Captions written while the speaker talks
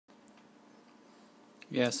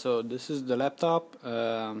Yeah, so this is the laptop.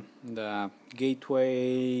 The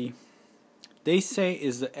gateway they say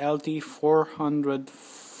is the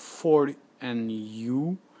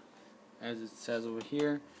LT4004u, as it says over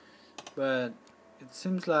here, but it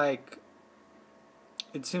seems like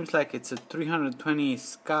it's a 320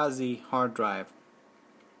 SCSI hard drive.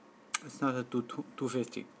 It's not a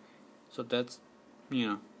 250, so that's, you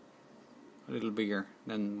know, a little bigger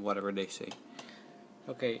than whatever they say.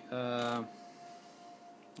 Okay,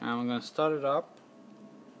 I'm gonna start it up,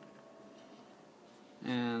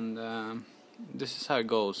 and this is how it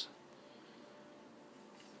goes.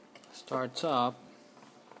 Starts up.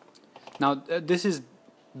 Now this is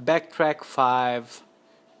Backtrack 5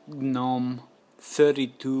 GNOME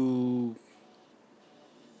 32,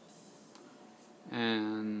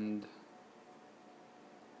 and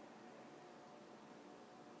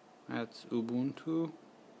that's Ubuntu.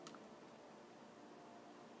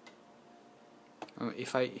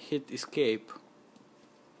 If I hit escape,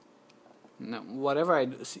 now whatever I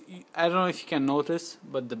do, see, I don't know if you can notice,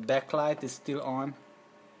 but the backlight is still on.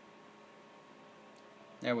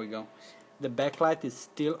 There we go. The backlight is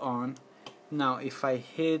still on. Now if I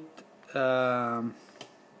hit I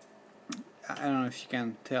don't know if you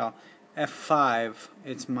can tell, F5,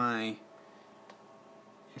 it's my,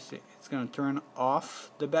 you see, it's gonna turn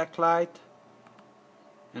off the backlight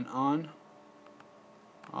and on,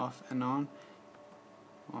 off and on,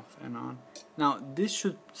 off and on. Now this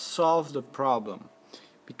should solve the problem,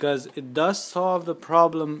 because it does solve the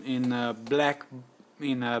problem in a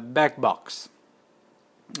back box.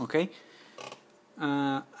 Okay,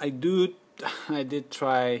 I did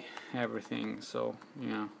try everything, so you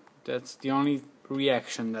know, that's the only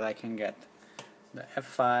reaction that I can get. The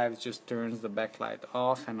F5 just turns the backlight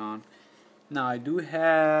off and on. Now I do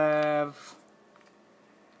have,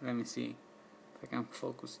 let me see if I can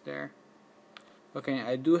focus there. Okay,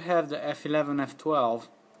 I do have the F11, F12,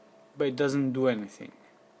 but it doesn't do anything.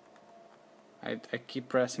 I keep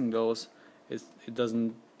pressing those, it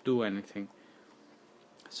doesn't do anything.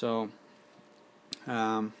 So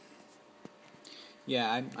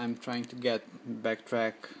yeah, I'm trying to get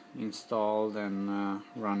Backtrack installed and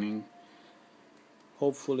running.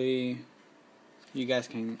 Hopefully you guys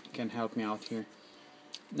can help me out here.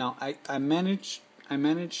 Now I managed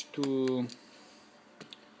to,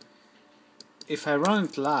 if I run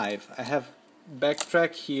it live, I have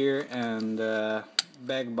Backtrack here and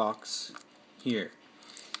Backbox here.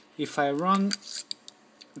 If I run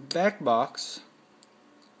Backbox,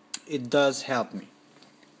 it does help me.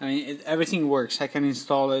 I mean, everything works. I can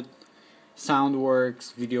install it, sound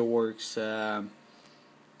works, video works, and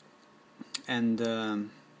the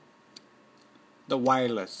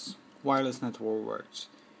wireless network works.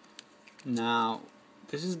 Now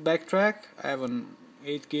this is Backtrack. I have an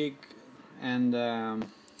 8 gig, and I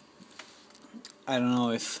don't know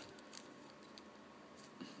if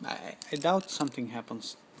I doubt something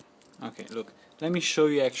happens. Okay, look, let me show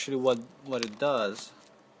you actually what it does.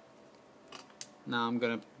 Now I'm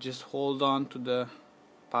gonna just hold on to the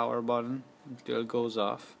power button until it goes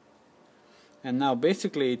off, and now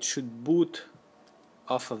basically it should boot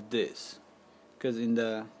off of this, because in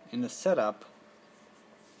the setup,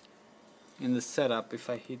 if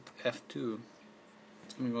I hit F2,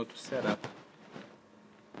 let me go to setup.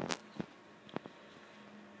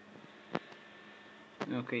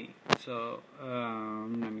 Okay, so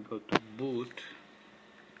let me go to boot.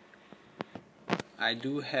 I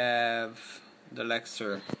do have the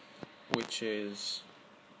Lexer, which is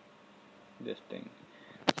this thing.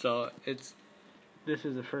 So this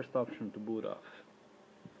is the first option to boot off.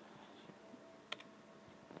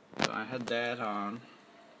 So I had that on,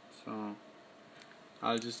 so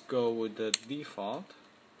I'll just go with the default.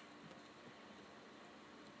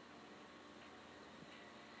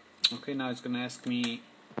 Okay, now it's gonna ask me,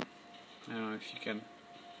 I don't know if you can,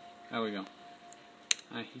 there we go.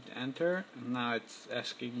 I hit enter, and now it's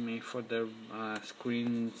asking me for the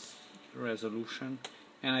screen's resolution,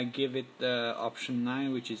 and I give it the option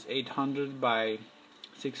 9, which is 800 by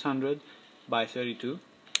 600 by 32.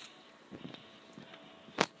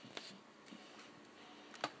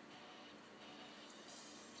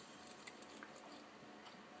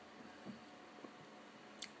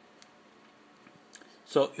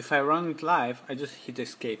 So if I run it live, I just hit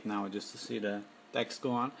escape now just to see the text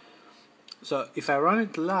go on. So if I run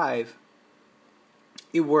it live,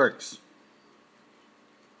 it works.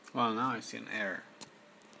 Well, now I see an error.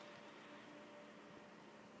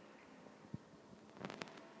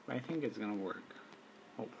 I think it's gonna work.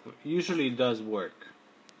 Hopefully. Usually it does work.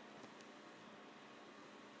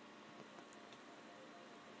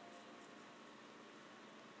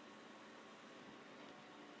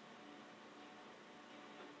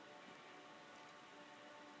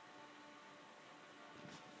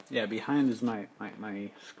 Yeah, behind is my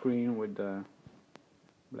screen with the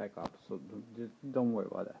black ops, so just don't worry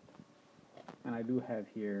about that. And I do have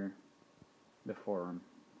here the forum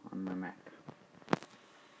on my Mac.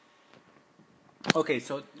 Okay,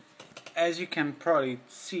 so as you can probably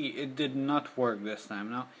see, it did not work this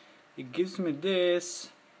time. Now it gives me this,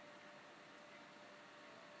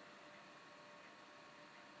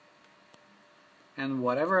 and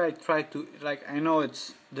whatever I try to, like, I know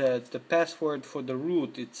it's the password for the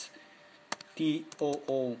root, it's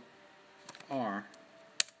TOOR.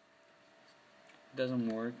 Doesn't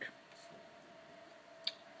work.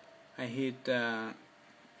 I hit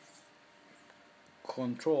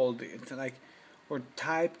Control D. It's like, or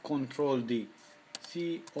type Control D.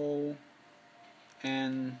 CONTROL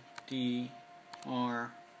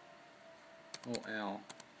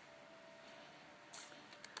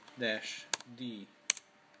 -D.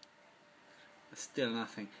 Still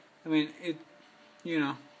nothing. I mean, it, you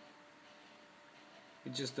know,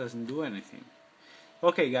 it just doesn't do anything.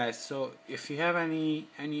 Okay, guys. So if you have anything,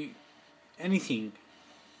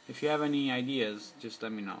 if you have any ideas, just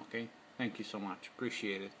let me know. Okay. Thank you so much.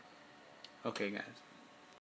 Appreciate it. Okay, guys.